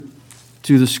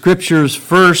to the Scriptures,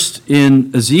 first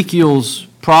in Ezekiel's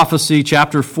prophecy,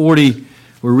 chapter 40.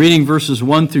 We're reading verses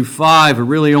 1 through 5. We're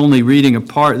really only reading a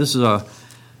part. This is a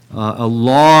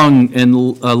long and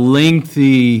a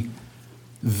lengthy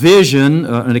vision,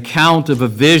 an account of a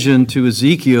vision to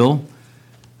Ezekiel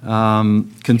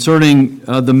concerning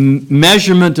the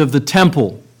measurement of the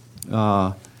temple.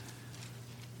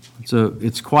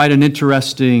 It's quite an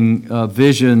interesting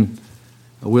vision.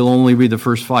 We'll only read the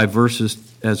first 5 verses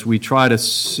as we try to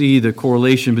see the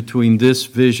correlation between this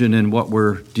vision and what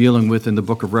we're dealing with in the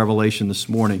book of Revelation this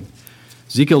morning.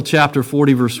 Ezekiel chapter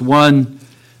 40, verse 1,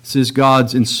 this is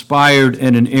God's inspired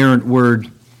and inerrant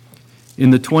word. In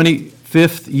the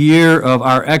 25th year of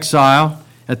our exile,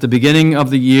 at the beginning of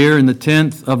the year, in the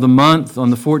 10th of the month, on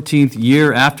the 14th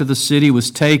year after the city was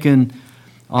taken,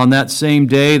 on that same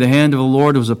day, the hand of the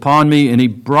Lord was upon me, and he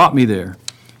brought me there.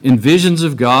 In visions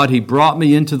of God, he brought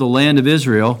me into the land of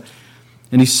Israel,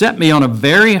 and he set me on a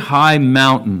very high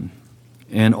mountain,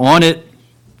 and on it,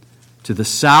 to the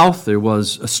south, there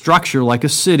was a structure like a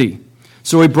city.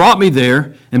 So he brought me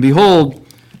there, and behold,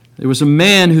 there was a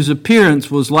man whose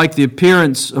appearance was like the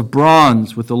appearance of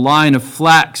bronze, with a line of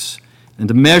flax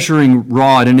and a measuring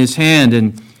rod in his hand,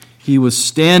 and he was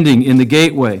standing in the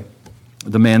gateway.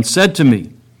 The man said to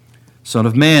me, Son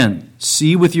of man,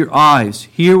 see with your eyes,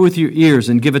 hear with your ears,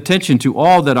 and give attention to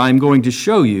all that I am going to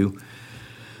show you.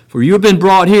 For you have been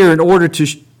brought here in order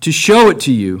to show it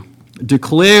to you.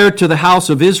 Declare to the house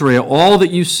of Israel all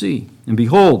that you see. And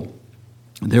behold,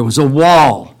 there was a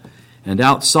wall, and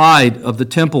outside of the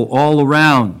temple all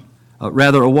around, a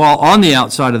wall on the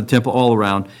outside of the temple all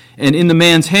around. And in the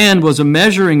man's hand was a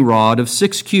measuring rod of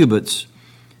 6 cubits,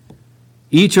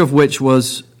 each of which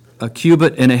was a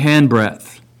cubit and a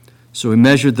handbreadth. So he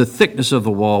measured the thickness of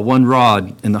the wall, 1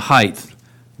 rod, and the height,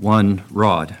 1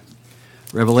 rod.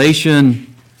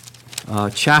 Revelation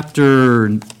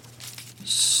chapter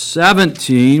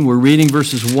 17, we're reading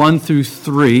verses 1 through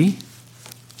 3.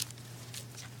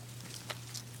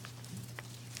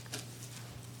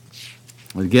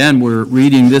 Again, we're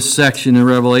reading this section in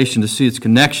Revelation to see its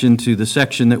connection to the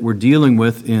section that we're dealing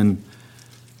with in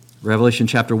Revelation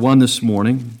chapter 1 this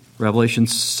morning. Revelation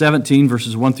 17,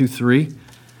 verses 1 through 3.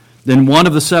 Then one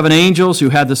of the 7 angels who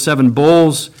had the 7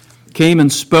 bowls came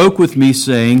and spoke with me,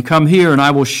 saying, Come here, and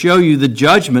I will show you the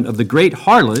judgment of the great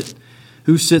harlot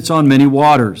who sits on many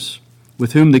waters,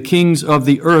 with whom the kings of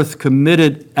the earth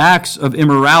committed acts of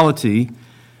immorality,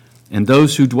 and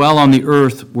those who dwell on the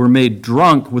earth were made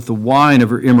drunk with the wine of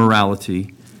her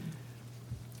immorality.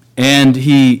 And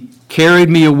he carried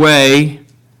me away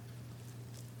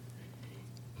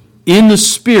in the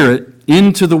Spirit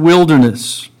into the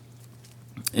wilderness.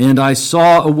 And I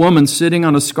saw a woman sitting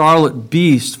on a scarlet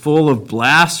beast full of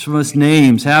blasphemous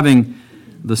names, having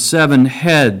the 7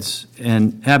 heads,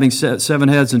 and having 7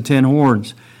 heads and 10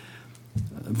 horns.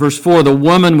 Verse 4, the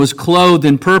woman was clothed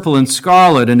in purple and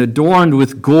scarlet, and adorned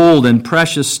with gold and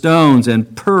precious stones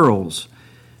and pearls,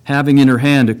 having in her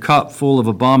hand a cup full of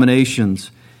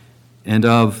abominations and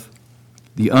of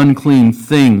the unclean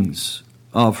things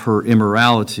of her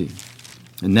immorality.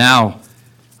 And now,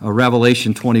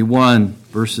 Revelation 21,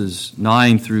 verses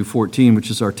 9 through 14, which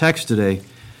is our text today.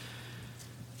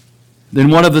 Then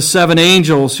one of the 7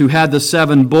 angels who had the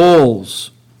 7 bowls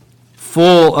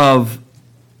full of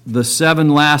the 7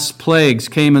 last plagues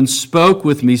came and spoke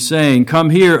with me, saying, Come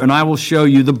here, and I will show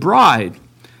you the bride,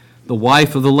 the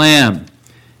wife of the Lamb.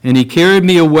 And he carried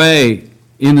me away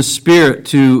in the Spirit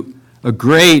to a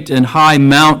great and high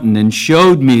mountain, and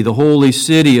showed me the holy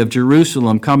city of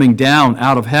Jerusalem coming down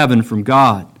out of heaven from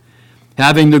God,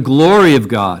 having the glory of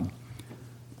God.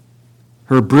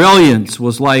 Her brilliance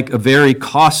was like a very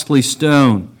costly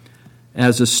stone,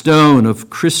 as a stone of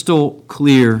crystal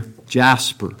clear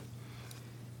jasper.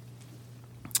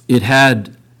 It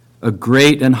had a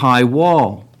great and high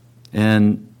wall,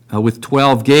 and with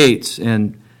 12 gates,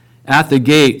 and at the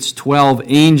gates 12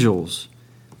 angels,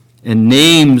 and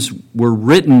names were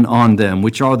written on them,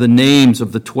 which are the names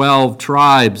of the 12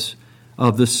 tribes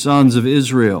of the sons of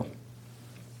Israel.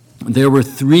 There were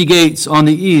 3 gates on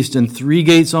the east, and 3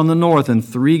 gates on the north, and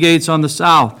 3 gates on the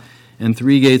south, and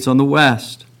 3 gates on the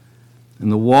west.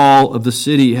 And the wall of the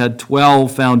city had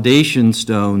 12 foundation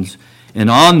stones,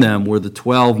 and on them were the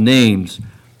 12 names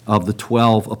of the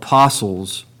 12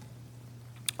 apostles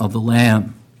of the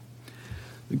Lamb.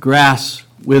 The grass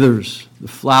withers, the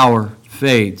flower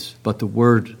fades, but the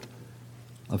word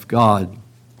of God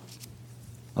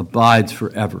abides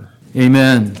forever.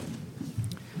 Amen.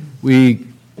 We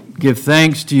give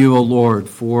thanks to you, O Lord,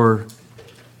 for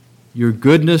your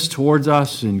goodness towards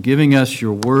us in giving us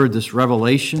your word, this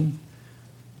revelation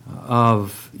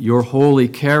of your holy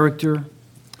character,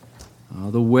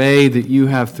 the way that you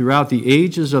have throughout the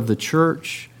ages of the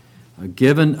church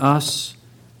given us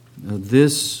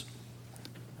this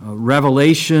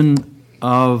revelation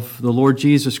of the Lord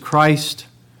Jesus Christ,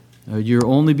 your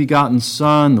only begotten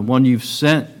Son, the one you've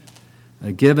sent,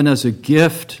 given as a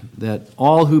gift that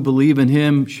all who believe in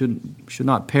him should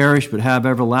not perish but have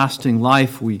everlasting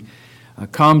life. We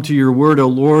come to your word, O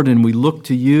Lord, and we look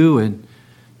to you and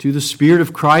to the Spirit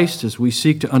of Christ as we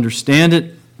seek to understand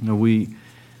it. We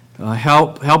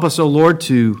help us, O Lord,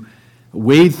 to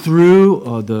wade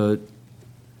through the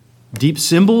deep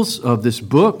symbols of this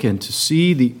book and to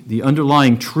see the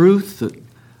underlying truth that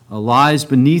lies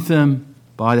beneath them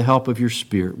by the help of your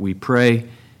Spirit. We pray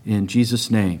in Jesus'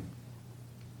 name.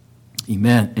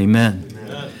 Amen. Amen.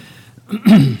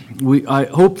 I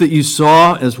hope that you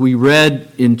saw, as we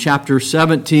read in chapter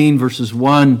 17, verses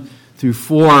 1 through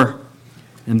 4,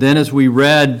 and then as we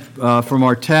read from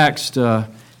our text,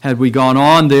 had we gone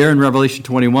on there in Revelation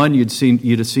 21,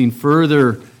 you'd have seen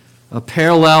further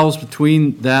parallels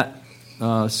between that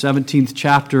 17th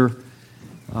chapter.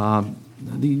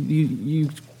 You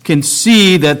can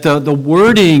see that the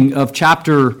wording of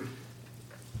chapter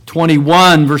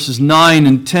 21, verses 9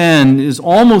 and 10, is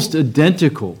almost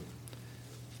identical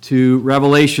to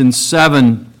Revelation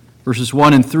 7, verses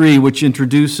 1 and 3, which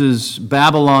introduces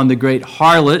Babylon, the great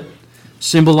harlot,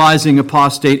 symbolizing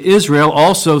apostate Israel,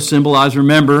 also symbolized,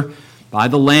 remember, by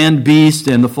the land beast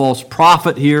and the false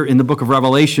prophet here in the book of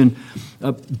Revelation.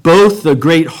 Both the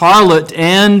great harlot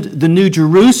and the New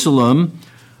Jerusalem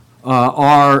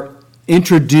are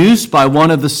introduced by one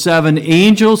of the seven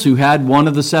angels who had one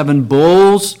of the seven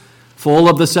bowls full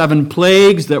of the seven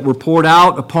plagues that were poured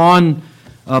out upon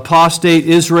apostate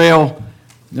Israel.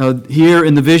 Here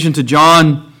in the vision to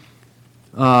John,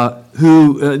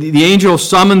 the angel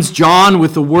summons John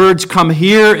with the words, "Come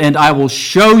here and I will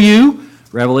show you."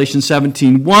 Revelation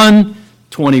 17:1,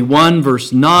 21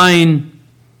 verse 9,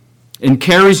 and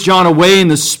carries John away in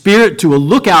the Spirit to a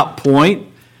lookout point.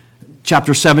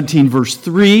 Chapter 17 verse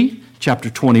 3, chapter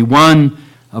 21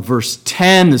 verse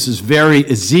 10. This is very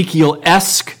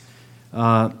Ezekiel-esque.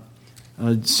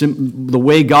 The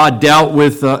way God dealt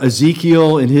with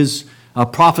Ezekiel in his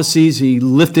prophecies. He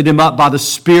lifted him up by the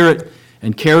Spirit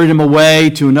and carried him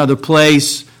away to another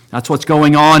place. That's what's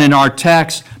going on in our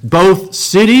text. Both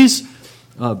cities,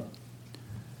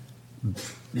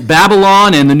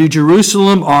 Babylon and the New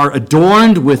Jerusalem, are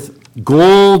adorned with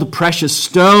gold, precious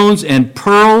stones, and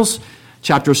pearls.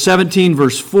 Chapter 17,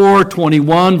 verse 4,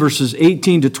 21, verses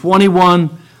 18 to 21.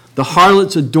 The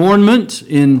harlot's adornment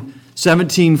in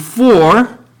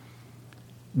 17:4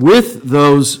 with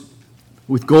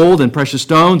gold and precious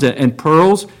stones and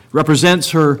pearls represents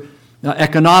her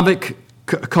economic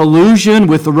collusion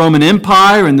with the Roman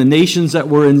Empire and the nations that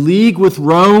were in league with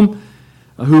Rome,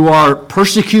 who are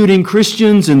persecuting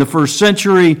Christians in the first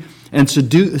century and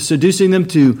seducing them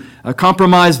to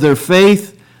compromise their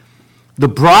faith. The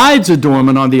bride's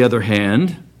adornment, on the other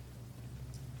hand,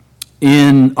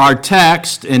 in our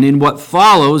text and in what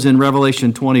follows in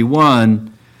Revelation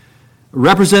 21,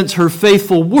 represents her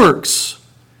faithful works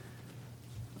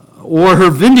or her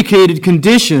vindicated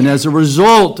condition as a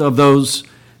result of those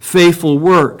faithful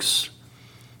works.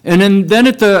 And then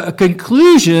at the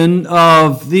conclusion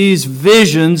of these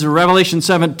visions, of Revelation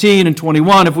 17 and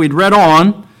 21, if we'd read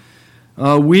on,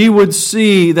 we would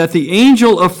see that the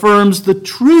angel affirms the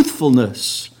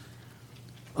truthfulness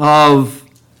of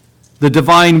the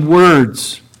divine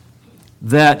words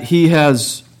that he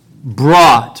has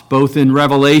brought, both in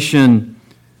Revelation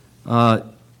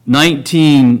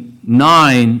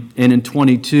 19:9 and in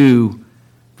 22,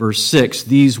 verse 6.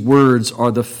 These words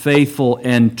are the faithful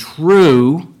and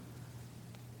true,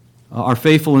 and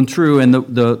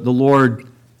the Lord,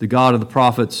 the God of the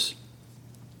prophets,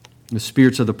 the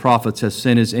spirits of the prophets, has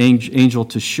sent his angel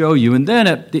to show you. And then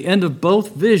at the end of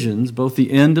both visions, both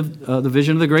the end of the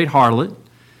vision of the great harlot,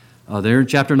 there in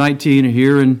chapter 19, and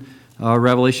here in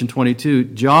Revelation 22,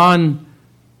 John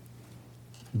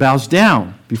bows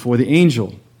down before the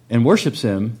angel and worships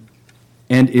him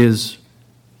and is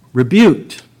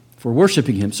rebuked for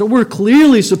worshiping him. So we're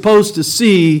clearly supposed to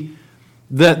see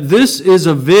that this is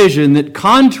a vision that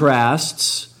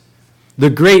contrasts the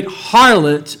great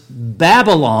harlot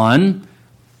Babylon,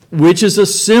 which is a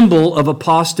symbol of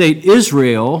apostate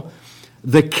Israel,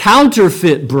 the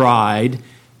counterfeit bride,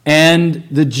 and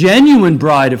the genuine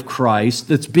bride of Christ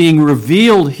that's being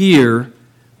revealed here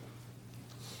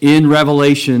in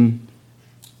Revelation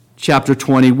chapter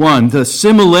 21. The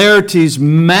similarities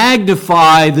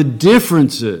magnify the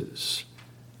differences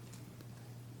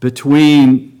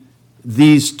between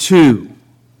these two,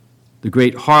 the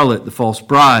great harlot, the false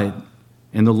bride,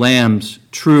 and the Lamb's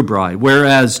true bride.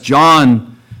 Whereas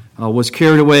John was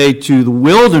carried away to the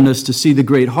wilderness to see the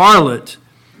great harlot,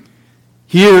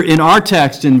 here in our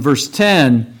text in verse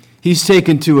 10, he's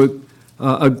taken to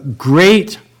a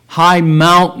great high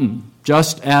mountain,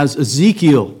 just as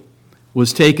Ezekiel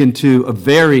was taken to a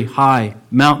very high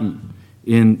mountain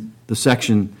in the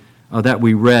section that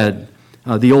we read.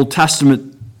 The Old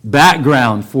Testament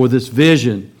background for this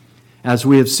vision, as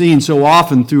we have seen so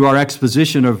often through our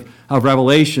exposition of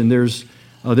Revelation, there's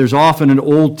often an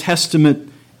Old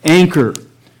Testament anchor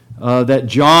that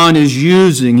John is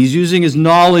using. He's using his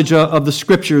knowledge of the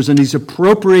Scriptures, and he's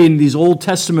appropriating these Old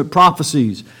Testament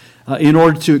prophecies in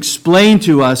order to explain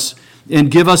to us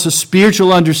and give us a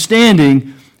spiritual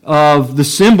understanding of the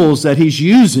symbols that he's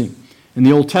using. And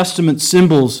the Old Testament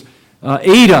symbols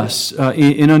aid us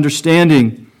in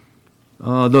understanding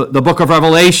the book of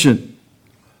Revelation.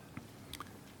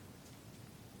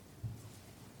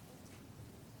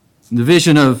 The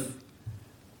vision of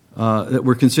that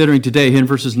we're considering today, in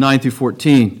verses 9 through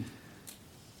 14,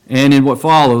 and in what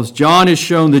follows, John is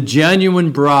shown the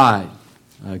genuine bride,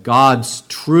 God's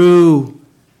true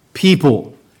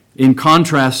people, in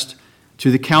contrast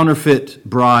to the counterfeit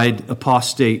bride,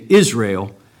 apostate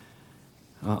Israel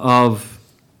of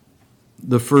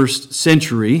the first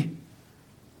century.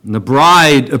 And the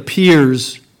bride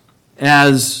appears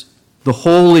as the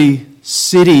holy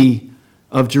city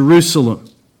of Jerusalem.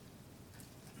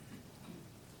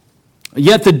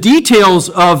 Yet the details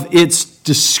of its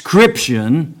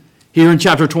description here in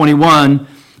chapter 21,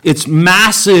 its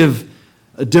massive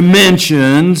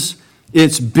dimensions,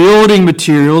 its building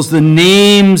materials, the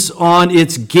names on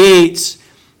its gates,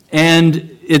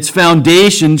 and its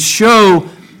foundations show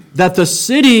that the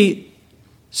city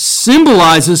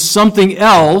symbolizes something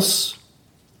else,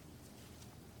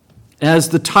 as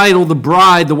the title, the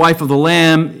bride, the wife of the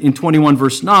Lamb, in 21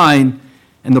 verse 9,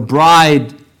 and the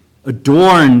bride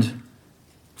adorned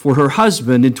for her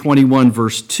husband in 21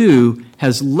 verse 2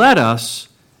 has led us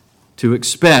to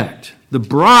expect. The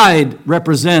bride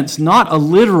represents not a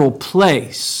literal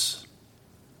place,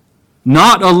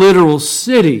 not a literal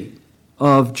city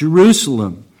of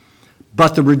Jerusalem,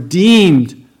 but the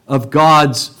redeemed of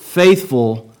God's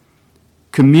faithful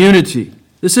community.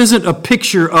 This isn't a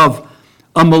picture of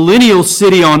a millennial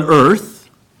city on earth.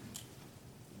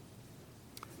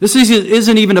 This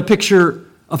isn't even a picture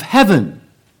of heaven.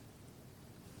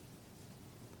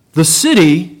 The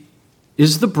city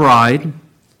is the bride,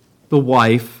 the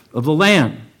wife of the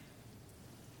Lamb.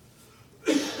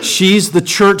 She's the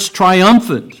church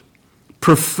triumphant,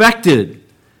 perfected,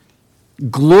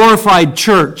 glorified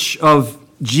church of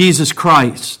Jesus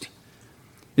Christ.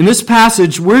 In this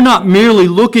passage, we're not merely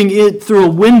looking through a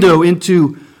window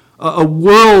into a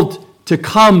world to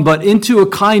come, but into a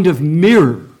kind of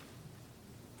mirror.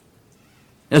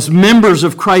 As members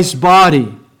of Christ's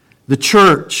body, the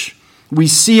church, we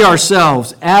see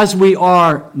ourselves as we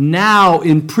are now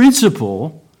in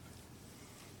principle,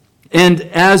 and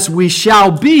as we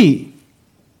shall be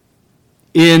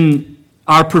in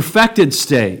our perfected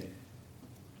state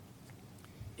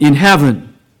in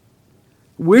heaven.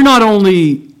 We're not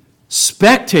only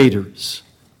spectators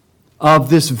of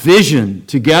this vision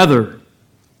together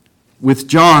with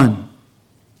John,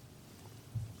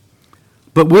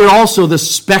 but we're also the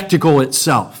spectacle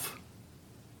itself.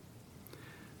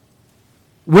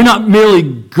 We're not merely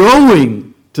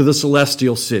going to the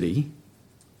celestial city.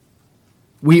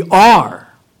 We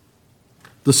are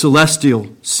the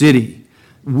celestial city.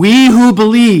 We who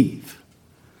believe,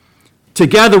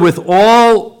 together with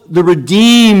all the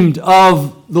redeemed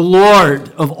of the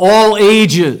Lord of all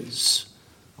ages,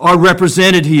 are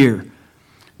represented here.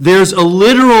 There's a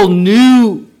literal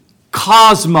new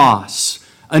cosmos,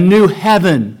 a new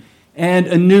heaven, and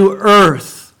a new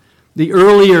earth. The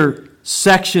earlier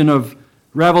section of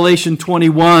Revelation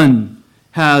 21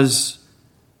 has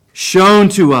shown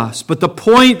to us. But the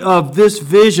point of this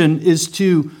vision is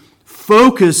to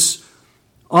focus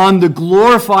on the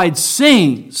glorified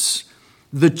saints,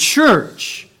 the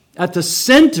church, at the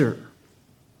center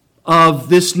of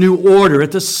this new order,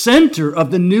 at the center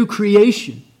of the new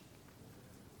creation.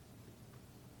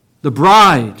 The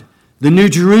bride, the New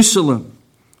Jerusalem,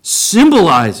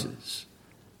 symbolizes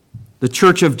the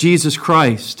church of Jesus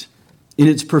Christ in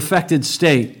its perfected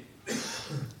state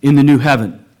in the new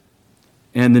heaven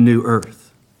and the new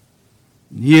earth.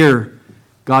 Here,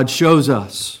 God shows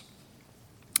us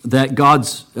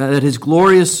that His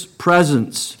glorious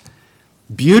presence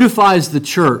beautifies the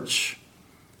church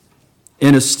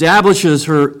and establishes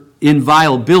her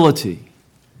inviolability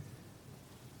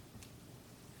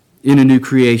in a new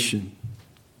creation.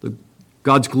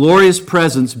 God's glorious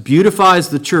presence beautifies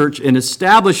the church and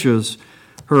establishes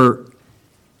her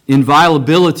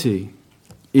inviolability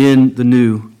in the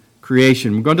new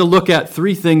creation. We're going to look at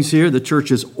three things here: the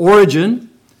church's origin,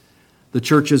 the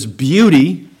church's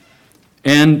beauty,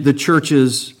 and the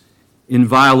church's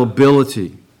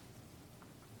inviolability.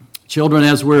 Children,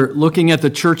 as we're looking at the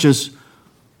church's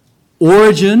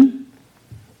origin,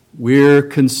 we're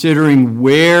considering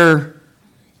where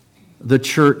the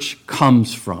church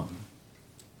comes from.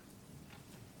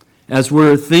 As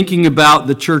we're thinking about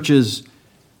the church's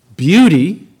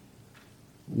beauty,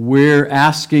 we're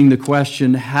asking the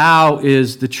question, how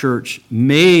is the church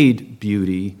made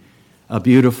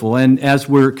beautiful? And as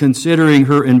we're considering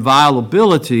her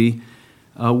inviolability,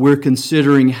 we're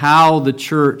considering how the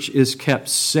church is kept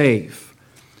safe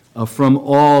from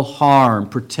all harm,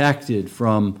 protected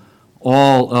from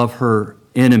all of her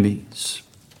enemies.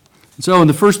 So in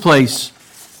the first place,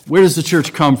 where does the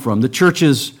church come from? The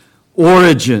church's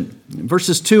origin.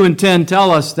 Verses 2 and 10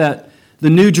 tell us that the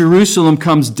New Jerusalem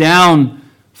comes down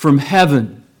from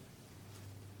heaven.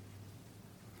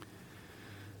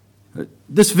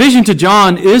 This vision to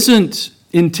John isn't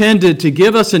intended to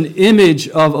give us an image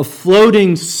of a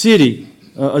floating city,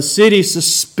 a city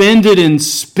suspended in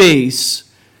space,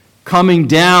 coming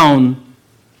down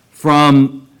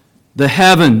from the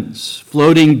heavens,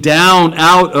 floating down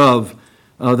out of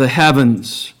the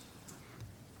heavens.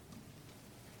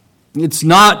 It's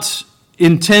not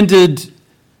intended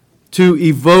to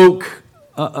evoke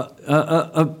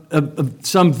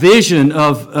some vision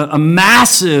of a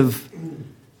massive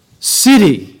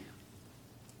city.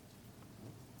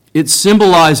 It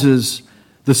symbolizes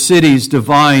the city's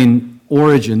divine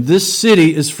origin. This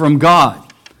city is from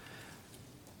God.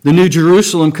 The New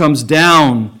Jerusalem comes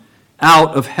down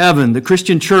out of heaven. The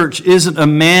Christian church isn't a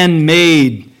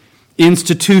man-made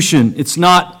institution. It's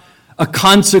not a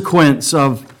consequence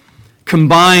of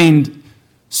combined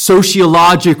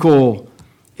sociological,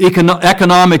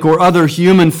 economic, or other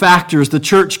human factors. The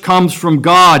church comes from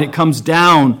God. It comes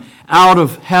down out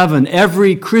of heaven.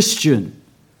 Every Christian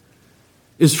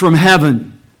is from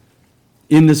heaven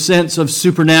in the sense of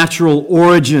supernatural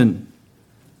origin.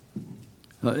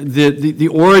 The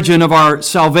origin of our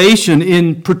salvation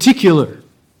in particular.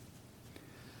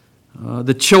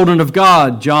 The children of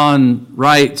God, John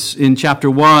writes in chapter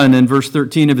 1 and verse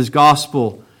 13 of his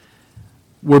gospel,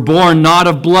 were born not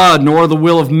of blood, nor the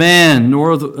will of man,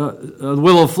 nor the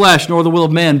will of flesh, nor the will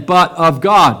of man, but of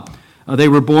God. They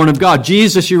were born of God.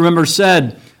 Jesus, you remember,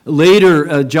 said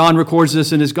later, John records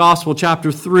this in his gospel,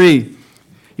 chapter 3.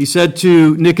 He said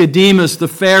to Nicodemus, the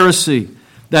Pharisee,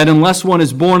 that unless one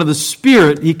is born of the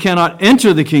Spirit, he cannot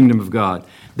enter the kingdom of God.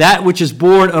 That which is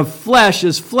born of flesh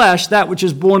is flesh. That which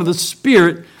is born of the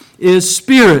Spirit is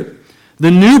spirit.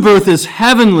 The new birth is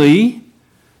heavenly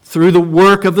through the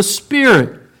work of the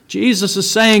Spirit. Jesus is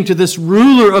saying to this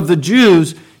ruler of the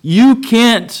Jews, you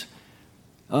can't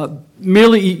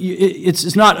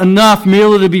it's not enough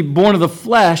merely to be born of the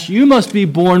flesh. You must be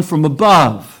born from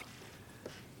above.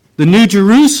 The New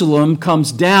Jerusalem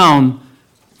comes down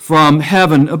from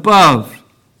heaven above.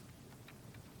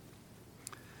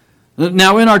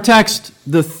 Now, in our text,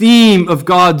 the theme of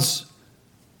God's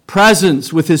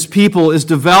presence with his people is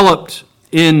developed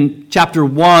in chapter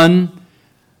 1,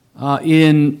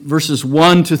 in verses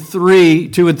 1 to 3,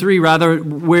 2 and 3 rather,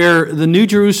 where the New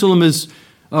Jerusalem is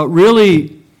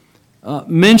really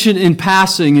mentioned in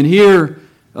passing. And here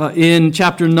in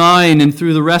chapter 9 and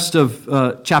through the rest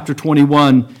of chapter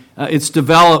 21, it's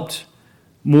developed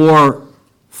more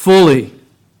fully.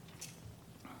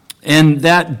 And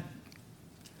that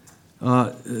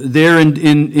there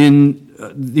in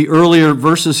the earlier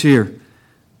verses here,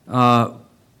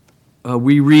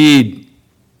 we read,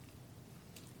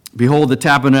 behold, the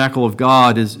tabernacle of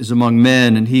God is among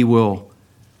men, and he will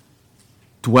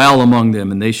dwell among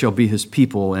them, and they shall be his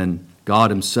people, and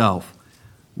God himself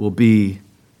will be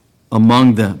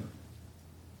among them.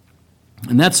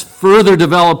 And that's further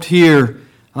developed here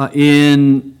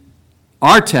in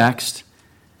our text,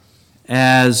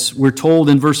 as we're told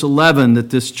in verse 11 that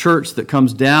this church that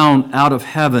comes down out of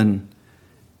heaven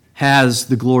has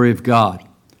the glory of God,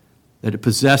 that it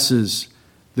possesses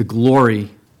the glory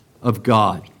of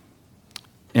God.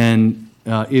 And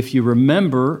if you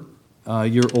remember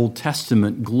your Old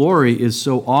Testament, glory is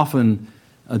so often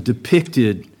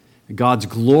depicted, God's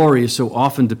glory is so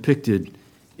often depicted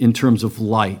in terms of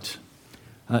light,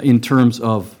 in terms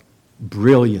of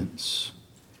brilliance.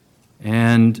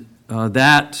 And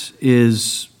that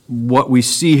is what we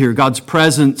see here. God's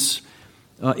presence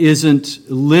isn't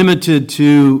limited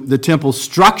to the temple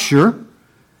structure,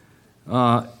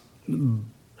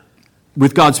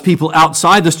 with God's people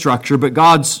outside the structure, but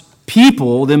God's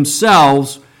people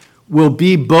themselves will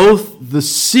be both the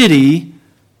city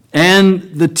and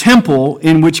the temple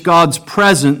in which God's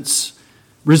presence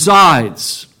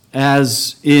resides,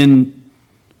 as in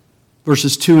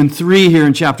verses 2 and 3 here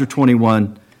in chapter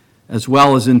 21, as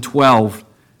well as in 12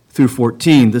 through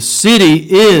 14. The city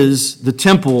is the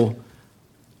temple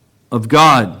of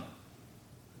God.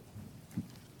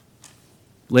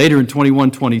 Later in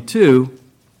 21-22,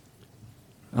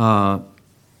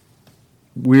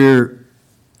 we're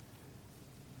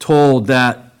told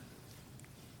that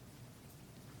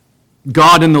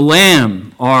God and the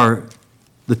Lamb are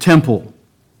the temple.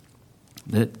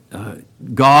 That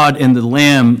God and the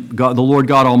Lamb, God, the Lord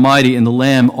God Almighty and the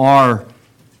Lamb are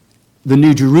the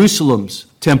New Jerusalem's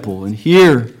temple. And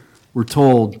here we're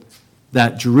told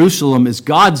that Jerusalem is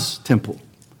God's temple.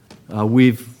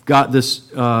 We've got this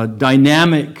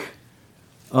dynamic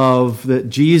of that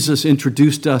Jesus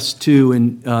introduced us to,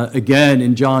 again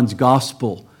in John's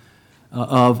Gospel,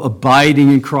 of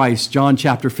abiding in Christ. John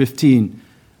chapter 15.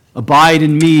 Abide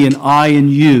in me and I in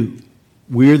you.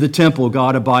 We're the temple.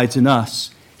 God abides in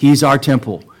us. He's our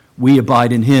temple. We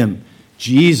abide in him.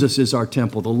 Jesus is our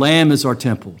temple. The Lamb is our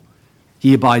temple.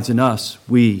 He abides in us.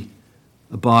 We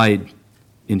abide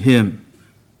in him.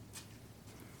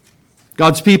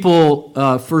 God's people,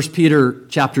 1 Peter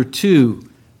chapter 2,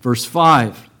 verse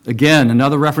 5. Again,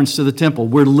 another reference to the temple.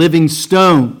 We're living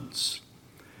stones.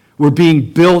 We're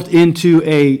being built into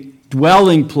a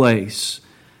dwelling place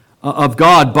of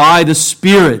God by the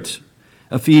Spirit.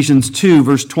 Ephesians 2,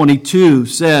 verse 22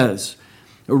 says.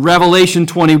 Revelation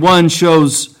 21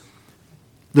 shows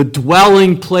the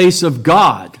dwelling place of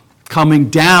God coming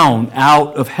down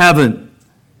out of heaven.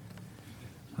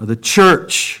 The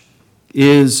church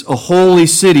is a holy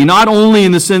city, not only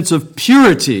in the sense of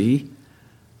purity,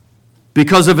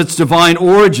 because of its divine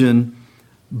origin,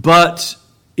 but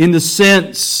in the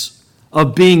sense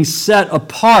of being set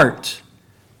apart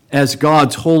as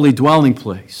God's holy dwelling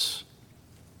place.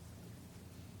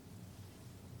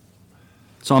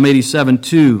 Psalm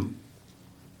 87:2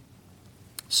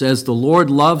 says, "The Lord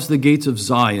loves the gates of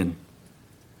Zion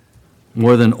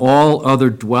more than all other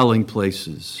dwelling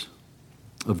places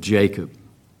of Jacob."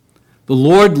 The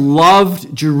Lord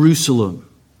loved Jerusalem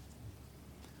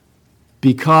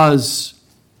because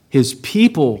his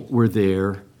people were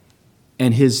there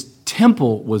and his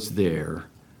temple was there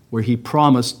where he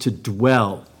promised to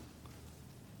dwell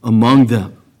among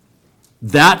them.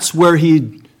 That's where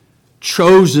he'd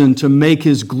chosen to make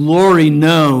his glory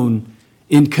known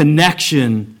in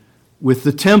connection with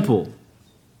the temple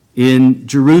in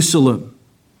Jerusalem.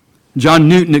 John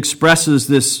Newton expresses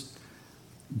this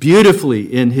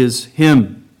beautifully in his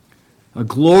hymn.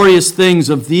 Glorious things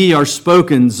of thee are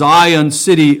spoken, Zion,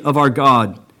 city of our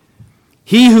God.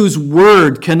 He whose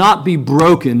word cannot be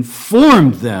broken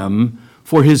formed them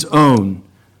for his own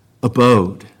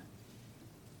abode.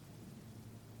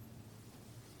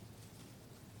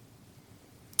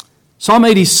 Psalm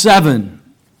 87,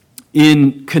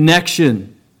 in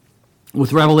connection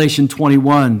with Revelation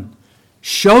 21,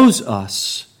 shows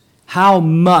us how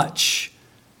much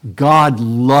God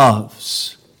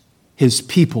loves his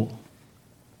people,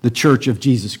 the church of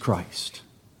Jesus Christ.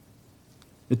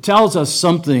 It tells us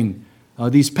something,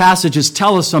 these passages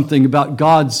tell us something about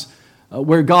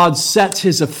where God sets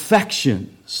his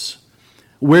affections,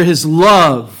 where his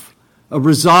love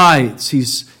resides.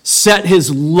 He's set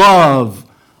his love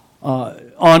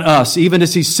on us, even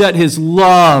as he set his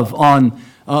love on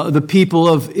the people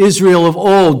of Israel of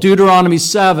old. Deuteronomy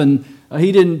 7,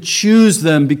 he didn't choose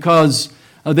them because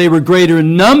they were greater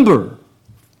in number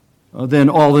than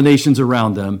all the nations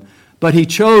around them, but he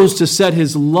chose to set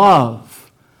his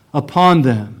love upon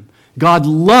them. God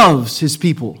loves his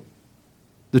people,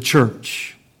 the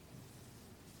church.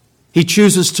 He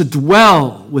chooses to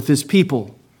dwell with his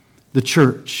people, the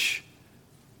church.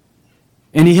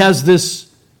 And he has this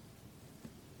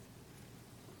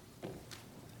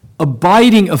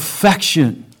abiding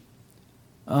affection.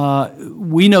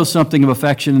 We know something of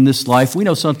affection in this life. We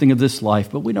know something of this life,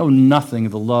 but we know nothing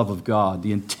of the love of God,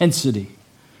 the intensity,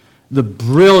 the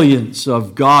brilliance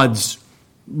of God's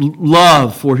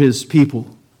love for his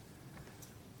people.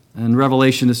 And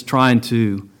Revelation is trying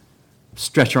to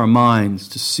stretch our minds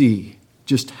to see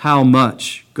just how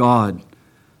much God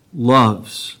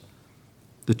loves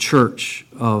the church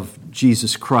of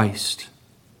Jesus Christ.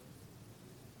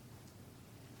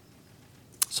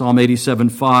 Psalm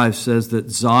 87:5 says that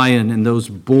Zion and those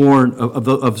born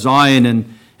of Zion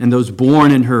and those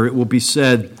born in her, it will be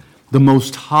said, the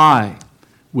Most High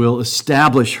will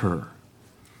establish her.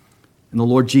 And the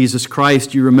Lord Jesus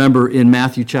Christ, you remember in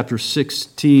Matthew chapter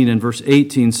 16 and verse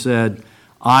 18 said,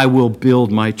 I will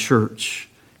build my church.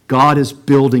 God is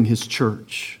building his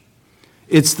church.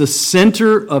 It's the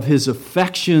center of his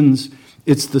affections.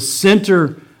 It's the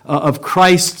center of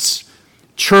Christ's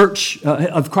church,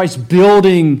 of Christ's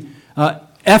building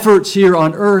efforts here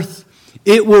on earth.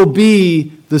 It will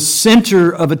be the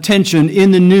center of attention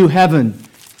in the new heaven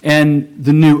and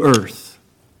the new earth.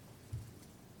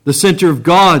 The center of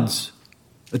God's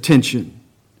attention.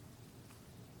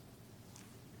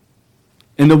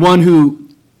 And the one who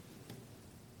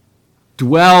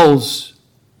dwells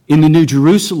in the New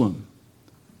Jerusalem,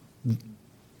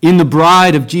 in the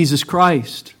bride of Jesus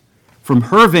Christ, from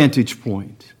her vantage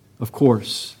point, of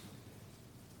course,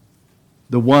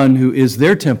 the one who is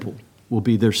their temple will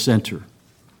be their center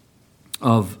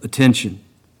of attention.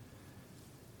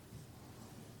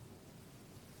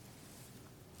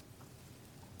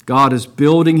 God is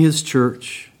building his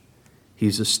church.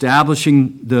 He's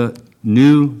establishing the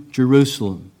New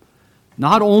Jerusalem,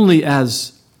 not only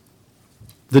as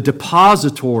the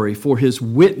depository for his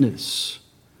witness,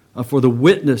 for the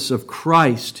witness of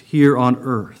Christ here on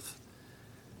earth,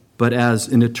 but as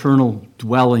an eternal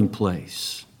dwelling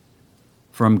place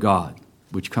from God,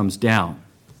 which comes down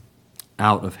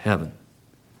out of heaven.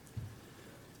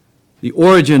 The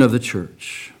origin of the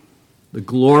church, the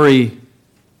glory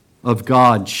of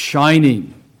God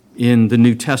shining in the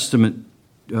New Testament,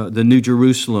 the New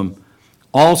Jerusalem,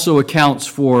 also accounts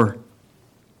for,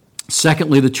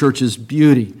 secondly, the church's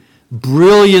beauty.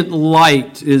 Brilliant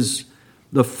light is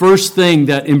the first thing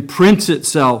that imprints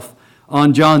itself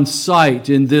on John's sight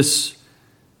in this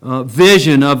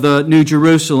vision of the New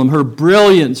Jerusalem. Her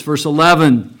brilliance, verse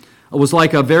 11, was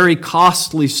like a very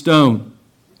costly stone,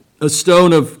 a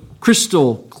stone of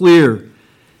crystal clear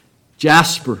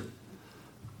jasper.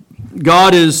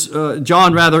 John is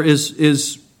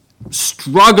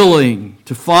struggling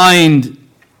to find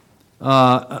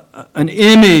an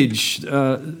image,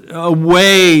 a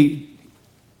way,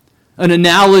 an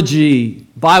analogy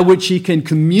by which he can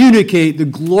communicate the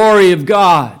glory of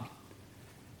God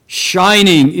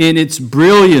shining in its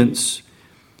brilliance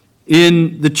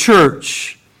in the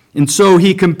church. And so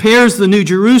he compares the New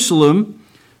Jerusalem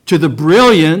to the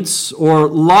brilliance or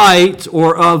light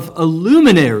or of a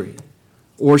luminary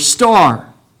or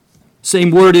star.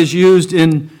 Same word is used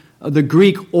in the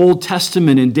Greek Old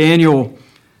Testament in Daniel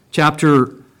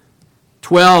chapter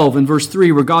 12 and verse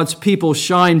 3, where God's people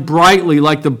shine brightly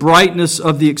like the brightness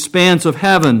of the expanse of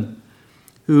heaven,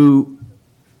 who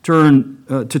turn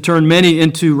many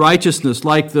into righteousness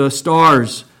like the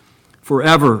stars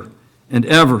forever and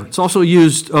ever. It's also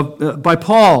used by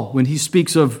Paul when he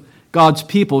speaks of God's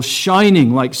people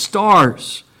shining like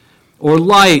stars or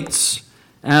lights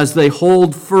as they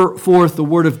hold forth the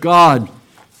word of God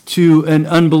to an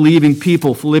unbelieving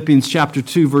people. Philippians chapter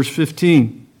 2, verse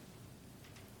 15.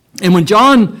 And when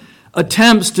John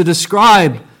attempts to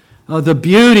describe the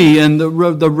beauty and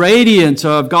the radiance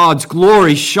of God's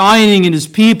glory shining in his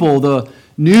people, the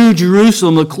New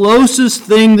Jerusalem, the closest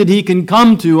thing that he can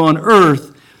come to on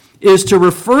earth is to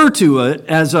refer to it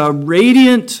as a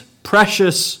radiant,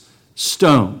 precious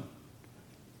stone.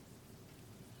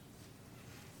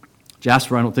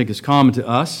 Jasper, I don't think, is common to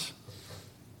us,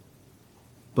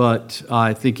 but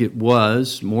I think it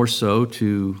was more so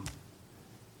to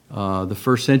the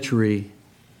first century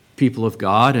people of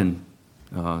God and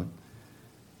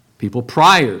people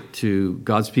prior to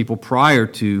God's people prior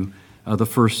to the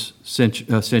first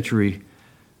century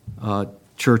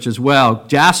church as well.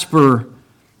 Jasper,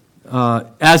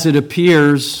 as it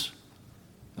appears,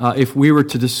 if we were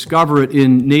to discover it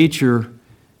in nature,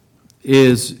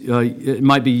 it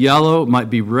might be yellow, it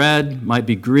might be red, it might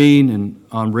be green, and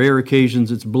on rare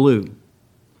occasions it's blue.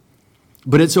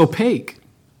 But it's opaque.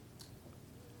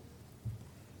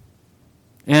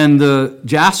 And the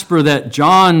jasper that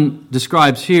John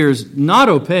describes here is not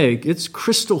opaque, it's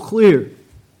crystal clear.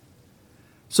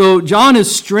 So John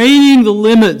is straining the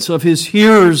limits of his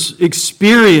hearers'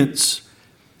 experience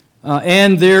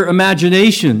and their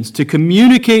imaginations to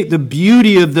communicate the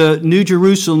beauty of the New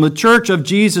Jerusalem, the church of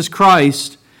Jesus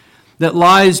Christ, that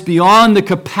lies beyond the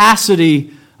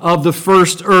capacity of the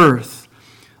first earth.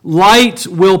 Light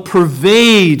will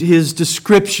pervade his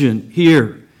description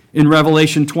here in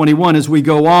Revelation 21 as we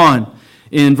go on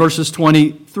in verses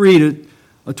 23 to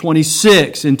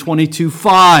 26 and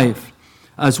 22:5,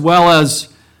 as well as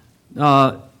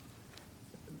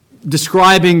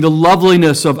describing the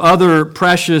loveliness of other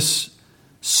precious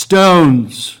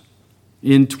stones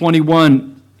in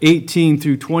 21:18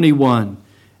 through 21,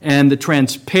 and the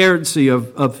transparency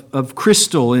of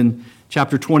crystal in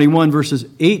chapter 21, verses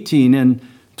 18 and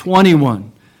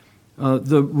 21.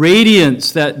 The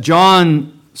radiance that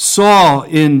John saw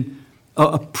in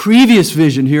a previous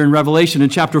vision here in Revelation in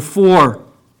chapter 4,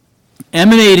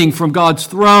 emanating from God's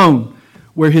throne,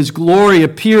 where his glory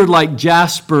appeared like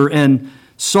jasper and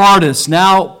sardis,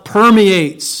 now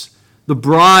permeates the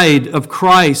bride of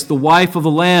Christ, the wife of the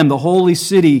Lamb, the holy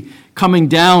city coming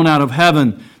down out of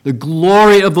heaven. The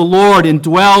glory of the Lord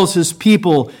indwells his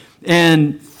people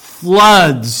and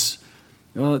floods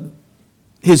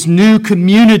his new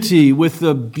community with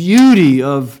the beauty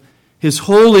of his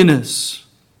holiness.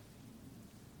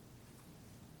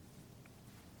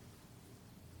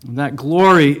 And that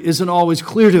glory isn't always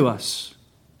clear to us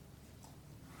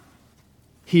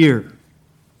here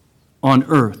on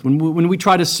earth. When we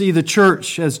try to see the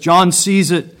church as John sees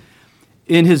it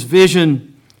in his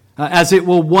vision, as it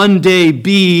will one day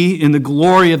be in the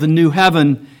glory of the new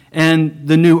heaven and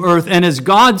the new earth, and as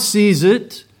God sees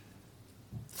it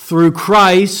through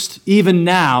Christ even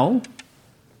now,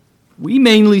 we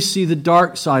mainly see the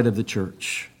dark side of the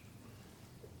church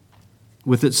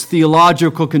with its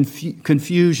theological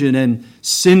confusion and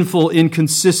sinful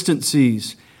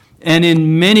inconsistencies, and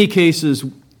in many cases,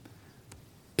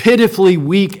 pitifully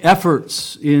weak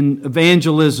efforts in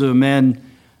evangelism and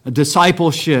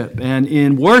discipleship and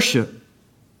in worship.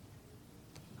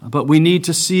 But we need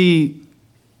to see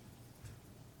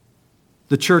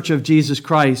the church of Jesus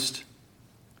Christ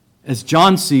as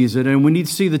John sees it, and we need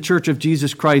to see the church of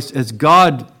Jesus Christ as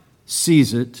God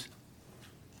sees it.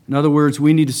 In other words,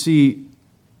 we need to see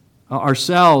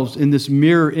ourselves in this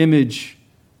mirror image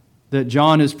that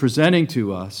John is presenting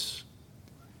to us,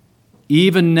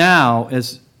 even now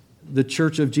as the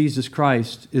church of Jesus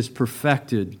Christ is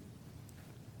perfected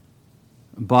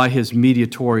by his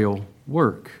mediatorial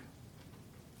work,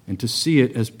 and to see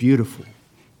it as beautiful,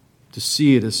 to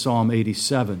see it as Psalm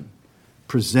 87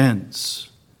 presents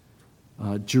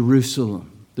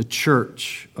Jerusalem, the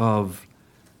church of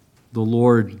the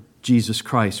Lord Jesus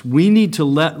Christ. We need to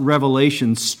let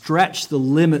Revelation stretch the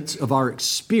limits of our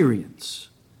experience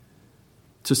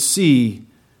to see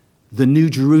the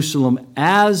New Jerusalem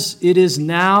as it is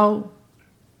now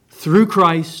through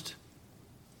Christ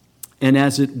and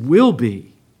as it will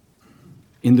be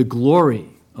in the glory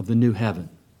of the new heaven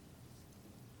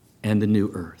and the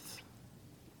new earth.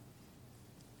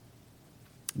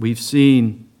 We've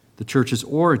seen the church's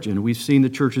origin. We've seen the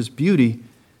church's beauty.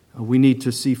 We need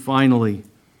to see finally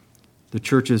the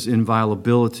church's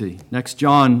inviolability. Next,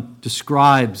 John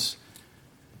describes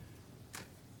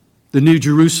the New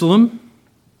Jerusalem,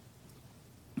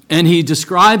 and he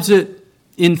describes it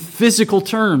in physical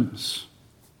terms.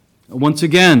 Once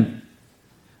again,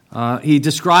 he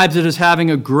describes it as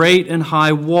having a great and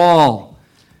high wall,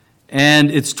 and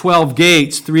its 12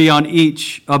 gates, 3 on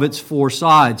each of its 4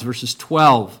 sides, verses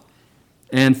 12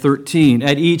 and 13.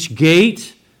 At each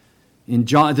gate, in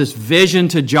John, this vision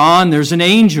to John, there's an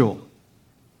angel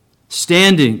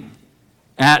standing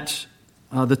at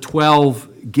the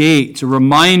 12 gates, a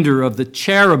reminder of the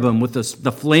cherubim with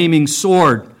the flaming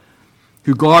sword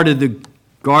who guarded the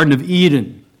Garden of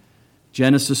Eden,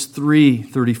 Genesis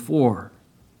 3:34.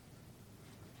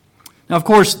 Now, of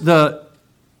course, the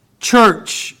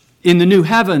church in the new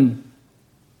heaven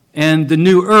and the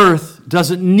new earth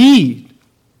doesn't need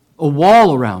a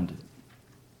wall around it.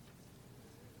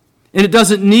 And it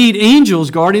doesn't need angels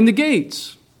guarding the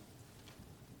gates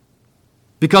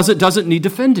because it doesn't need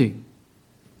defending.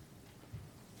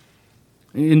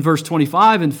 In verse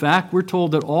 25, in fact, we're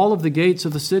told that all of the gates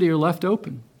of the city are left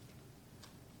open.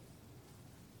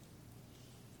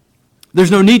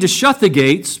 There's no need to shut the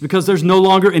gates because there's no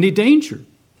longer any danger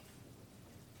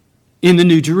in the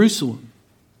New Jerusalem.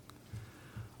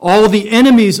 All of the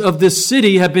enemies of this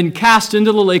city have been cast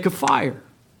into the lake of fire.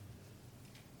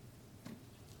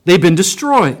 They've been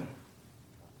destroyed.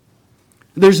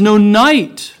 There's no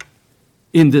night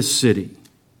in this city.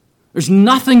 There's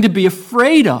nothing to be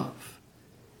afraid of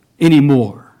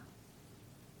anymore.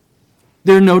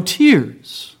 There are no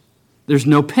tears. There's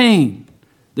no pain.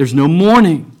 There's no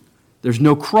mourning. There's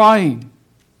no crying.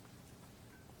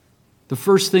 The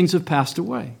first things have passed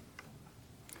away.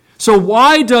 So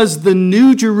why does the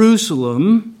New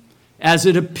Jerusalem, as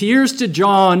it appears to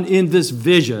John in this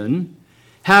vision,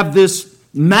 have this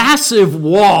massive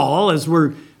wall, as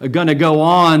we're going to go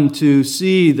on to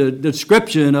see the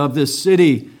description of this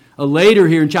city later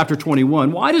here in chapter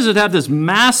 21. Why does it have this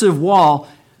massive wall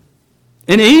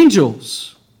and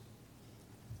angels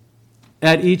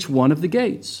at each one of the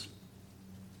gates?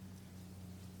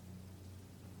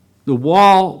 The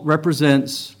wall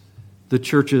represents the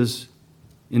church's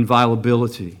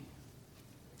inviolability.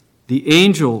 The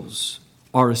angels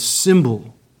are a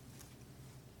symbol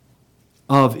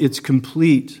of its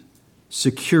complete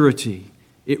security.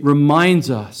 It reminds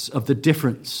us of the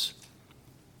difference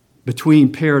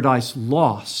between paradise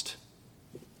lost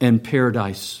and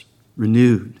paradise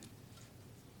renewed.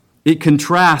 It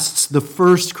contrasts the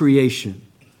first creation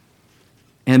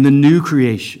and the new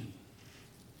creation.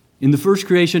 In the first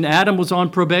creation, Adam was on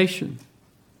probation.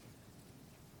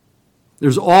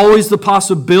 There's always the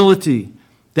possibility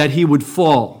that he would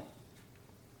fall.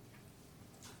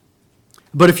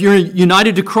 But if you're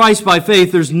united to Christ by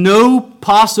faith, there's no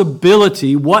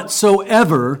possibility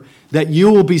whatsoever that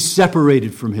you will be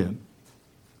separated from him.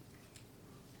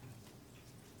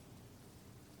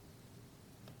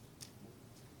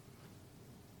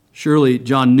 Surely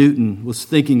John Newton was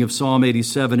thinking of Psalm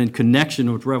 87 in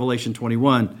connection with Revelation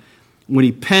 21 when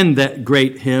he penned that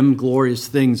great hymn, "Glorious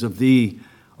Things of Thee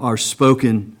Are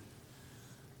Spoken,"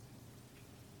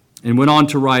 and went on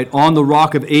to write, "On the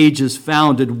rock of ages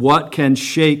founded, what can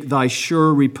shake thy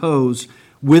sure repose?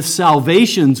 With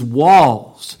salvation's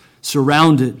walls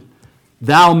surrounded,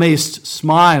 thou mayst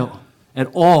smile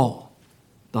at all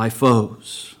thy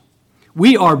foes."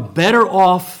 We are better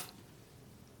off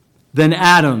than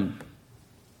Adam,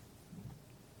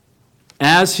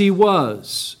 as he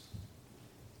was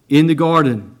in the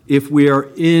garden, if we are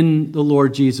in the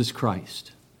Lord Jesus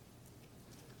Christ.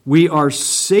 We are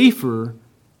safer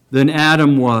than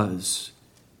Adam was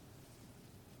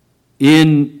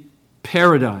in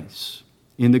paradise,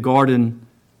 in the garden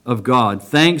of God,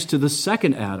 thanks to the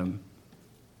second Adam,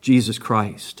 Jesus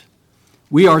Christ.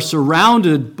 We are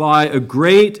surrounded by a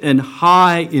great and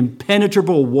high,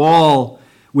 impenetrable wall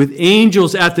with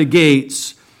angels at the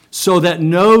gates, so that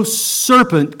no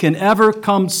serpent can ever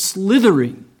come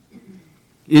slithering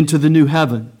into the new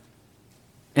heaven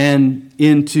and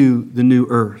into the new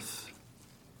earth.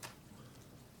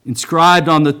 Inscribed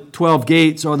on the 12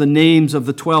 gates are the names of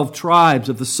the 12 tribes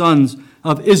of the sons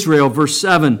of Israel, verse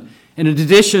 7. And in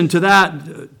addition to that,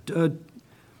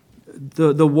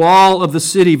 the wall of the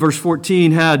city, verse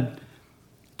 14, had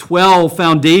 12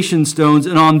 foundation stones,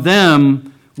 and on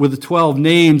them were the 12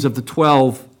 names of the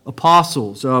 12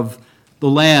 apostles of the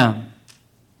Lamb.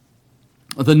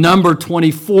 The number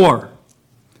 24,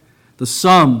 the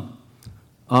sum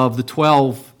of the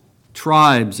 12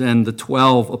 tribes and the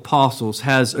 12 apostles,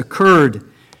 has occurred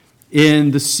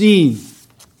in the scene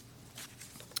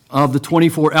of the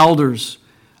 24 elders.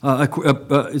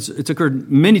 It's occurred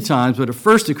many times, but it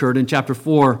first occurred in chapter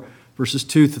 4, verses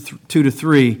 2 to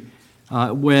 3,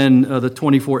 when the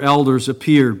 24 elders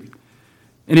appeared.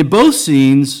 And in both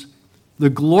scenes, the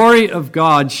glory of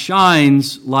God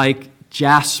shines like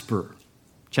jasper.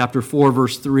 Chapter 4,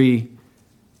 verse 3,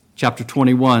 chapter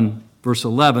 21, verse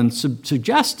 11,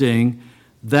 suggesting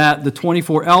that the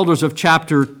 24 elders of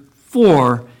chapter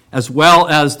 4, as well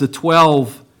as the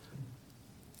 12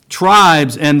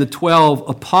 tribes and the 12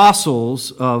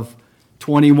 apostles of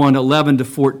 21:11 to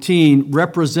 14,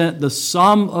 represent the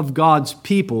sum of God's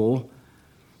people,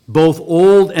 both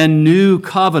old and new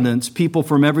covenants, people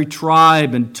from every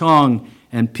tribe and tongue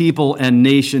and people and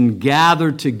nation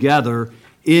gathered together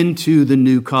into the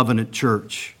new covenant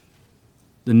church,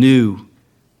 the new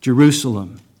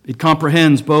Jerusalem. It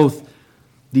comprehends both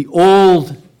the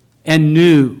old and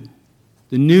new,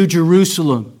 the new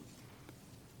Jerusalem.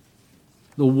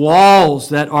 The walls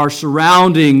that are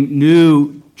surrounding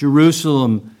New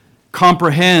Jerusalem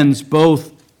comprehends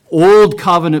both old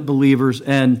covenant believers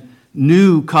and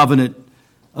new covenant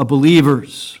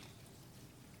believers.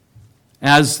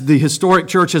 As the historic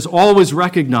church has always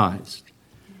recognized,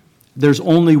 there's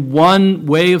only one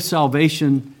way of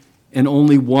salvation and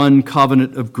only one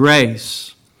covenant of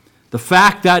grace. The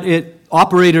fact that it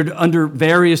operated under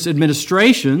various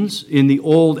administrations in the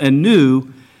old and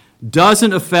new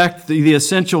doesn't affect the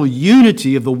essential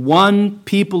unity of the one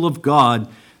people of God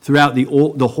throughout the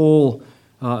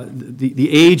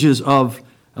ages of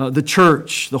the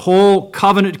church. The whole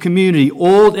covenant community,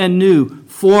 old and new,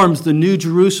 forms the New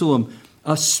Jerusalem,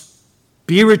 a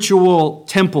spiritual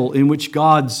temple in which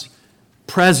God's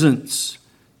presence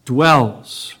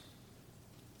dwells.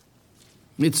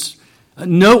 It's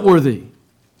noteworthy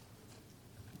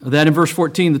that in verse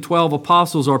 14, the 12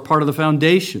 apostles are part of the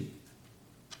foundation,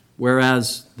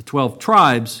 whereas the 12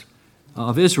 tribes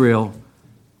of Israel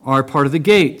are part of the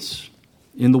gates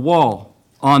in the wall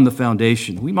on the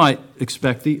foundation. We might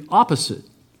expect the opposite,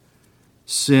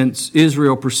 since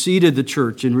Israel preceded the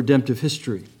church in redemptive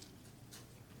history.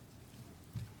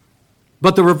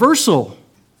 But the reversal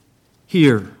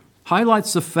here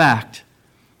highlights the fact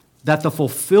that the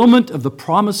fulfillment of the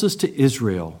promises to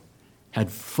Israel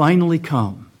had finally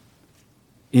come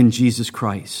in Jesus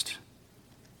Christ.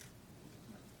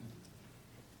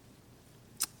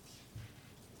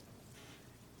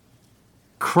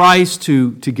 Christ,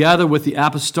 who together with the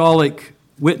apostolic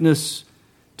witness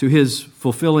to his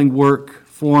fulfilling work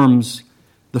forms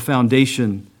the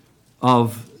foundation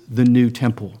of the new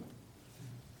temple.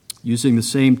 Using the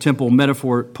same temple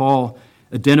metaphor, Paul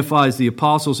identifies the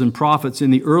apostles and prophets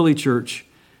in the early church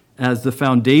as the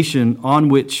foundation on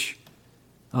which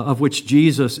of which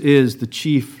Jesus is the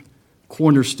chief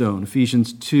cornerstone,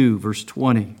 Ephesians 2, verse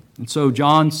 20. And so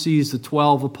John sees the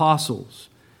 12 apostles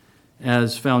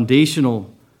as foundational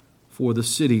for the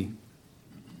city,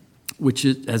 which,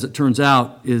 as it turns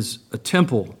out, is a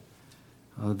temple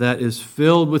that is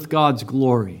filled with God's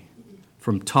glory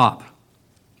from top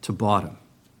to bottom.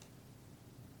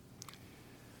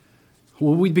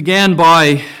 Well, we began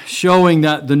by showing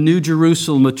that the New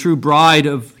Jerusalem, a true bride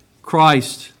of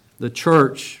Christ, the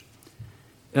church,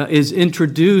 is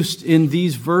introduced in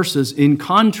these verses in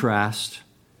contrast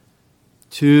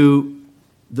to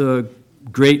the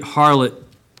great harlot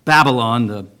Babylon,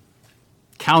 the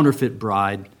counterfeit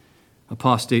bride,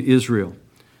 apostate Israel.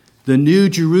 The New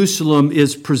Jerusalem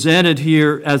is presented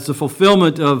here as the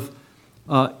fulfillment of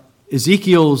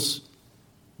Ezekiel's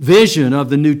vision of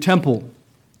the new temple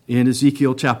in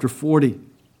Ezekiel chapter 40.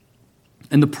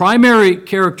 And the primary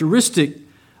characteristic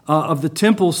of the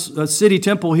temple, city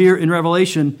temple here in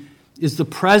Revelation is the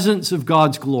presence of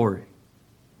God's glory,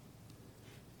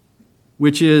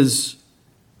 which is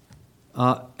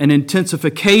an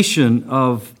intensification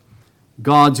of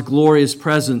God's glorious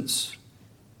presence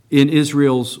in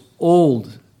Israel's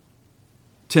old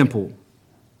temple.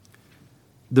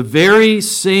 The very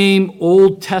same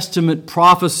Old Testament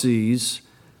prophecies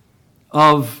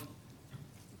of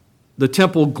the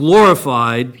temple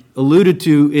glorified, alluded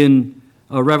to in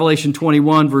Revelation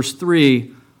 21, verse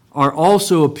 3, are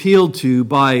also appealed to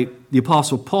by the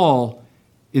Apostle Paul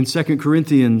in 2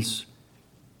 Corinthians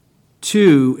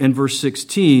 2 and verse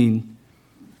 16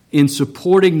 in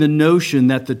supporting the notion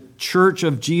that the church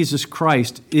of Jesus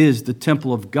Christ is the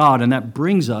temple of God. And that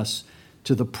brings us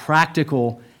to the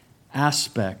practical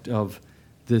aspect of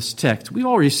this text. We've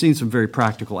already seen some very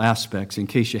practical aspects, in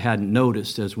case you hadn't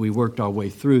noticed, as we worked our way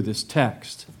through this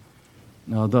text.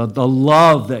 Now, the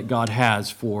love that God has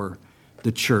for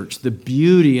the church, the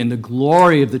beauty and the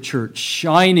glory of the church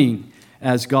shining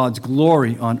as God's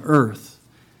glory on earth,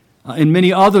 and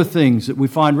many other things that we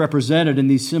find represented in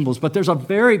these symbols. But there's a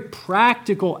very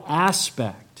practical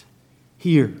aspect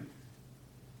here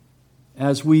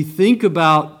as we think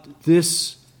about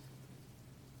this,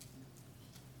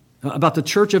 about the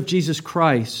church of Jesus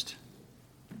Christ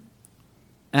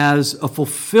as a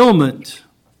fulfillment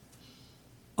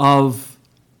of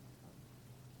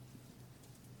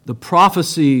the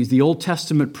prophecies, the Old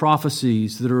Testament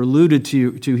prophecies that are alluded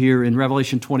to here in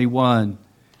Revelation 21,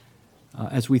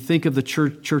 as we think of the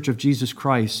church of Jesus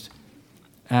Christ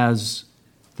as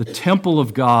the temple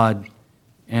of God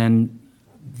and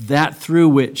that through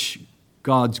which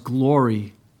God's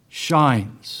glory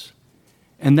shines.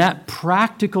 And that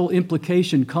practical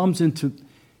implication comes into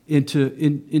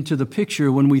the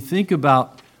picture when we think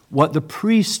about what the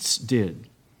priests did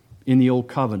in the Old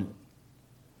Covenant.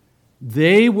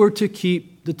 They were to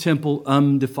keep the temple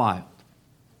undefiled.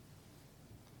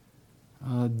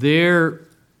 Their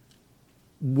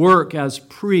work as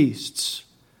priests,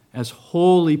 as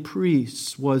holy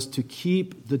priests, was to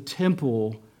keep the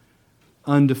temple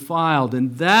undefiled.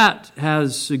 And that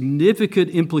has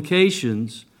significant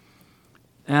implications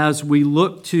as we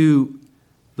look to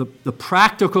the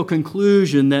practical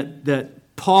conclusion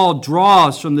that Paul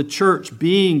draws from the church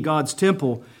being God's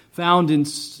temple, found in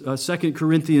 2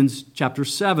 Corinthians chapter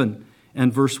 7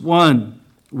 and verse 1,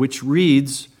 which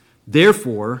reads,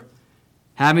 "Therefore,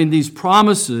 having these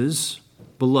promises,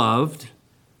 beloved,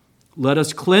 let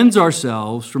us cleanse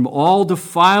ourselves from all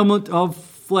defilement of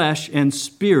flesh and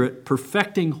spirit,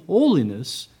 perfecting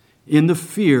holiness in the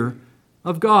fear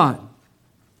of God."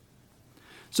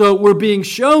 So we're being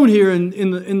shown here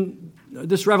in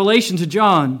this revelation to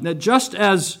John that just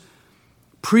as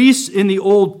priests in the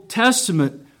Old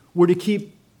Testament were to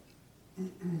keep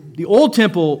the old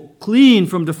temple clean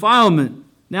from defilement,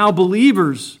 now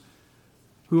believers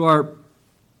who are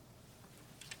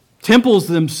temples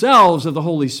themselves of the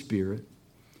Holy Spirit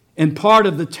and part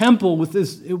of the temple with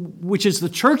this, which is the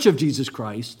church of Jesus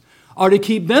Christ, are to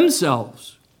keep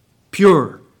themselves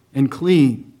pure and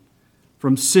clean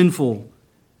from sinful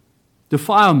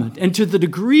defilement. And to the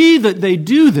degree that they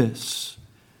do this,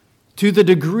 to the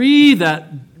degree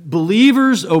that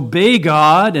believers obey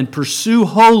God and pursue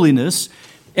holiness,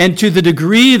 and to the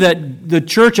degree that the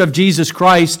church of Jesus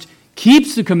Christ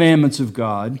keeps the commandments of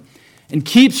God and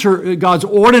keeps God's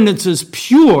ordinances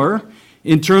pure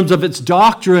in terms of its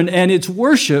doctrine and its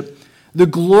worship, The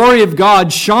glory of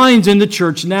God shines in the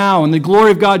church now, and the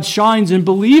glory of God shines in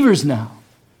believers now,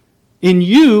 in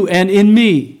you and in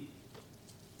me.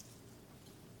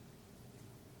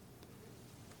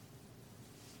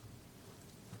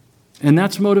 And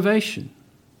that's motivation.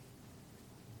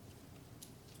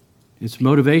 It's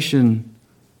motivation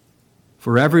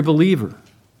for every believer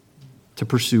to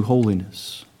pursue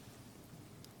holiness.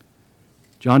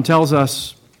 John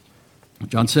says,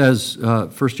 1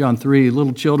 John 3,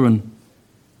 little children,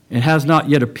 it has not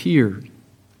yet appeared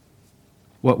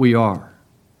what we are.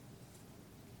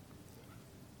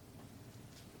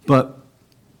 But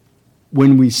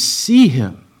when we see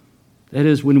him, that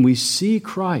is, when we see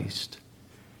Christ,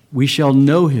 we shall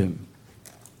know him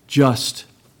just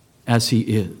as he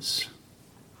is,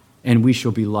 and we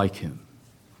shall be like him.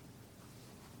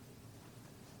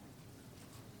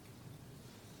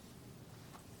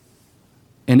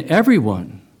 And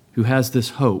everyone who has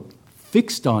this hope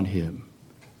fixed on him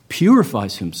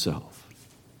purifies himself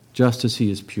just as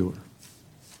he is pure.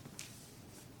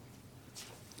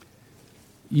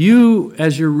 You,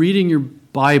 as you're reading your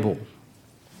Bible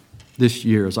this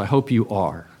year, as I hope you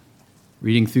are,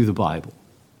 reading through the Bible,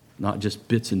 not just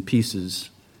bits and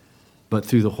pieces, but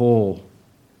through the whole,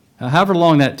 however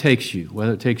long that takes you,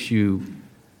 whether it takes you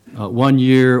 1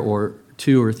 year or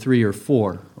 2 or 3 or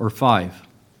 4 or 5,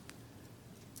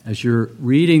 as you're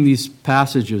reading these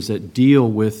passages that deal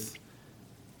with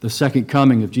the second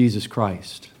coming of Jesus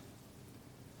Christ,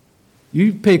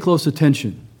 you pay close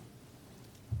attention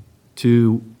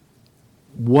to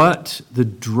what the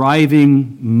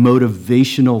driving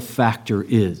motivational factor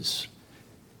is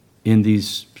in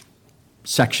these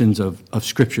sections of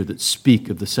Scripture that speak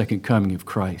of the second coming of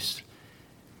Christ.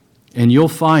 And you'll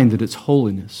find that it's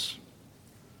holiness,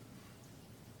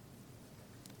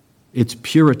 it's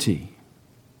purity,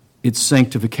 it's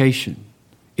sanctification,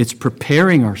 it's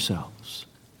preparing ourselves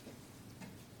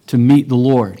to meet the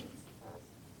Lord,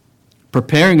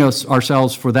 preparing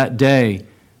ourselves for that day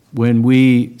when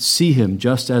we see him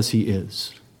just as he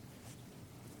is,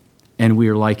 and we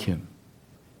are like him.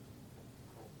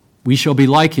 We shall be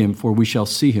like him, for we shall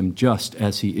see him just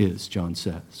as he is, John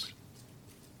says.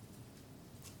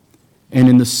 And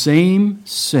in the same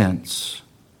sense,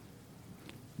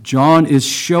 John is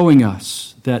showing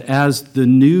us that as the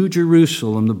New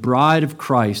Jerusalem, the bride of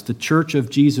Christ, the church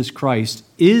of Jesus Christ,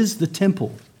 is the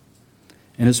temple.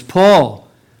 And as Paul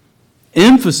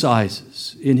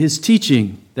emphasizes in his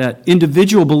teaching that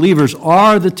individual believers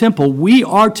are the temple, we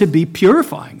are to be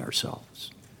purifying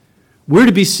ourselves. We're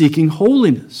to be seeking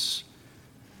holiness,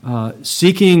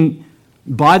 seeking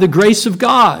by the grace of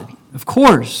God, of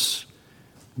course,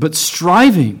 but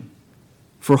striving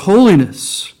for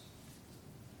holiness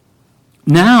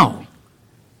now,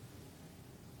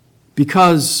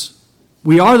 because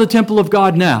we are the temple of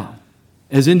God now,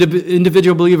 as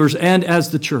individual believers and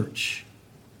as the church.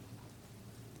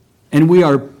 And we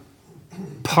are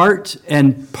part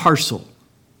and parcel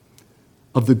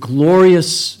of the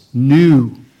glorious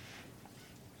new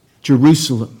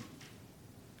Jerusalem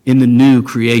in the new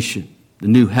creation, the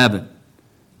new heaven,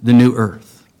 the new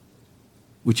earth,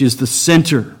 which is the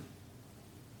center,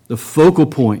 the focal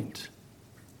point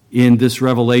in this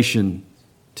revelation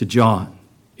to John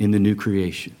in the new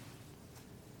creation.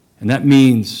 And that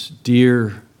means,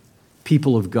 dear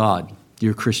people of God,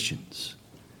 dear Christians,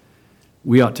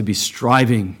 we ought to be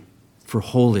striving for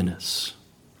holiness,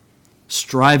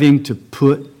 striving to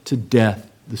put to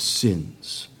death the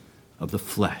sins of the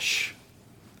flesh,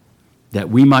 that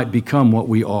we might become what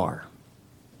we are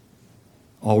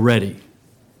already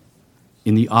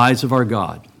in the eyes of our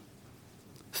God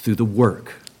through the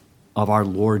work of our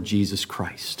Lord Jesus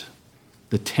Christ,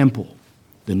 the temple,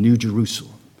 the New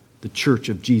Jerusalem, the church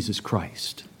of Jesus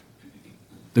Christ,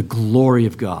 the glory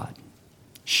of God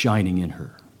shining in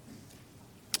her.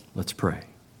 Let's pray.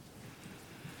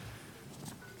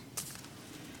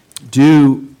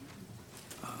 Do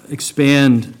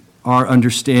expand our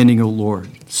understanding, O Lord.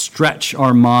 Stretch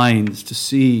our minds to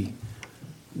see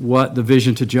what the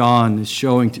vision to John was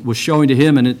showing to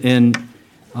him, and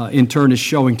in turn is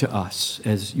showing to us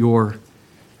as your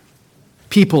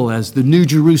people, as the New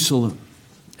Jerusalem,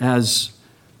 as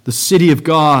the city of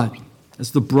God,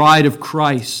 as the bride of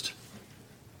Christ.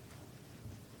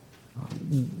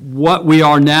 What we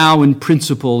are now in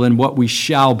principle and what we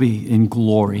shall be in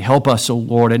glory. Help us, O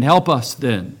Lord, and help us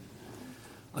then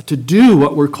to do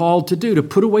what we're called to do, to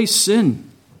put away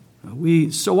sin. We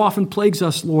so often plagues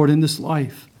us, Lord, in this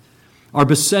life. Our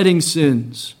besetting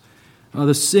sins,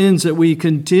 the sins that we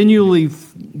continually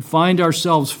find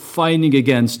ourselves fighting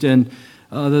against, and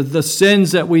the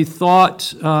sins that we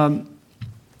thought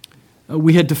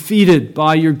we had defeated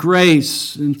by your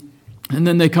grace, and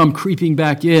then they come creeping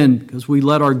back in because we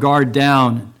let our guard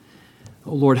down.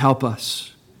 Oh, Lord, help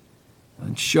us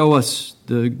and show us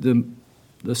the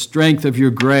strength of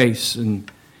your grace and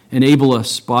enable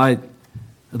us by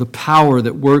the power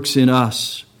that works in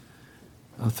us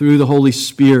through the Holy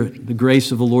Spirit, the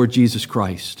grace of the Lord Jesus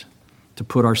Christ, to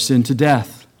put our sin to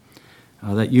death,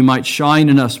 that you might shine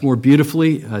in us more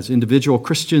beautifully as individual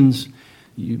Christians.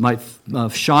 You might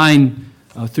shine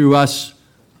through us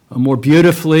more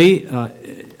beautifully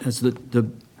as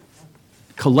the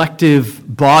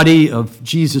collective body of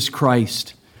Jesus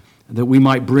Christ, that we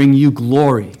might bring you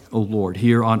glory, O Lord,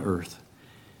 here on earth.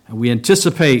 And we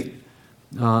anticipate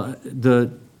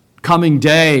the coming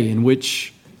day in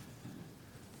which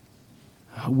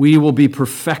we will be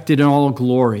perfected in all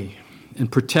glory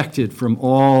and protected from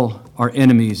all our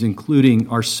enemies, including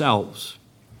ourselves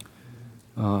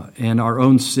and our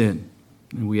own sin.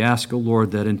 And we ask, O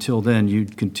Lord, that until then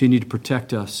you'd continue to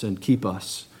protect us and keep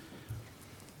us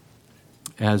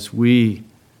as we,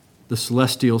 the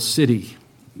celestial city,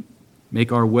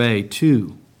 make our way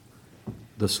to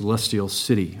the celestial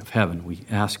city of heaven. We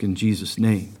ask in Jesus'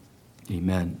 name.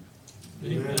 Amen.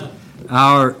 Amen.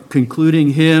 Our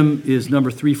concluding hymn is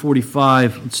number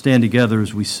 345. Let's stand together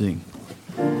as we sing.